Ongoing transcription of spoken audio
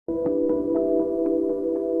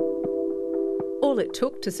it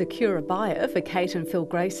took to secure a buyer for Kate and Phil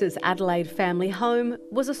Grace's Adelaide family home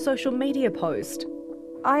was a social media post.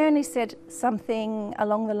 I only said something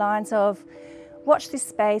along the lines of, watch this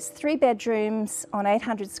space, 3 bedrooms on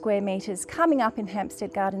 800 square metres, coming up in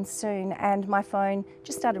Hampstead Gardens soon, and my phone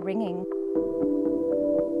just started ringing.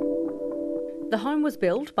 The home was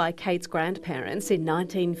built by Kate's grandparents in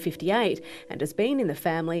 1958 and has been in the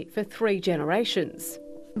family for 3 generations.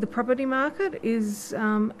 The property market is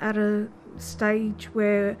at a stage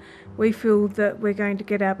where we feel that we're going to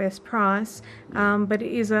get our best price, but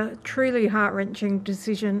it is a truly heart-wrenching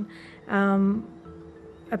decision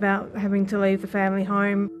about having to leave the family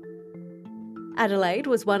home. Adelaide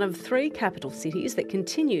was one of 3 capital cities that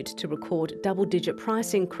continued to record double-digit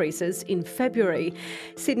price increases in February.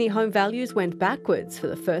 Sydney home values went backwards for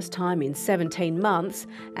the first time in 17 months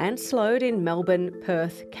and slowed in Melbourne,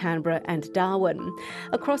 Perth, Canberra and Darwin.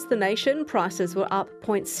 Across the nation, prices were up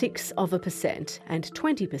 0.6% and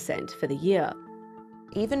 20% for the year.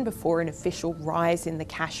 Even before an official rise in the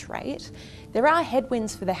cash rate, there are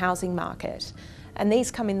headwinds for the housing market. And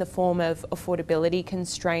these come in the form of affordability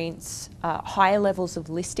constraints, higher levels of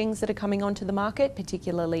listings that are coming onto the market,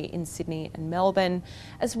 particularly in Sydney and Melbourne,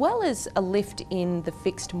 as well as a lift in the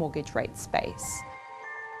fixed mortgage rate space.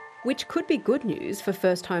 Which could be good news for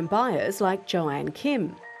first home buyers like Joanne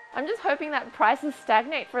Kim. I'm just hoping that prices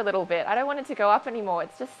stagnate for a little bit. I don't want it to go up anymore.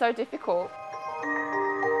 It's just so difficult.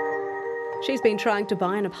 She's been trying to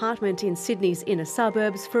buy an apartment in Sydney's inner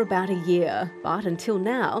suburbs for about a year, but until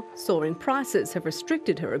now, soaring prices have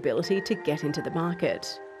restricted her ability to get into the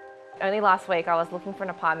market. Only last week I was looking for an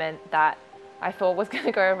apartment that I thought was going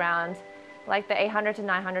to go around like the 800 to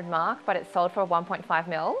 900 mark, but it sold for 1.5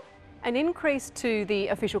 mil. An increase to the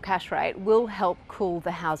official cash rate will help cool the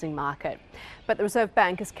housing market, but the Reserve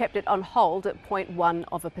Bank has kept it on hold at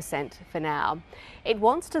 0.1% for now. It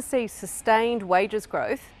wants to see sustained wages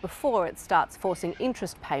growth before it starts forcing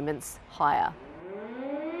interest payments higher.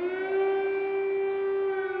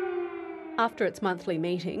 After its monthly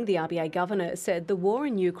meeting, the RBA governor said the war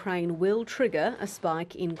in Ukraine will trigger a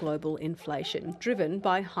spike in global inflation, driven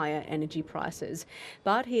by higher energy prices.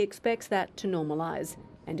 But he expects that to normalise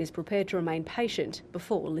and is prepared to remain patient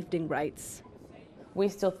before lifting rates. We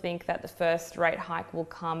still think that the first rate hike will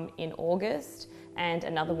come in August and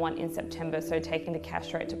another one in September, so taking the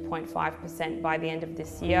cash rate to 0.5% by the end of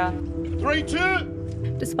this year.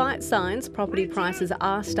 3-2. Despite signs property prices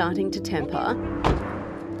are starting to temper,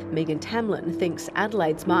 Megan Tamlin thinks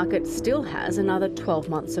Adelaide's market still has another 12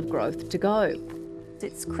 months of growth to go.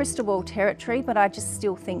 It's crystal ball territory, but I just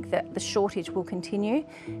still think that the shortage will continue,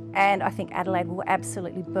 and I think Adelaide will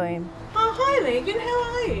absolutely boom. Oh, hi Megan, how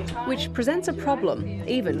are you? Which presents a problem,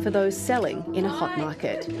 even for those selling in a hot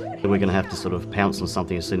market. We're going to have to sort of pounce on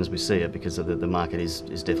something as soon as we see it, because the market is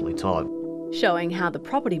definitely tight. Showing how the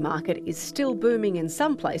property market is still booming in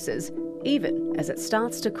some places, even as it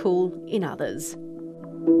starts to cool in others.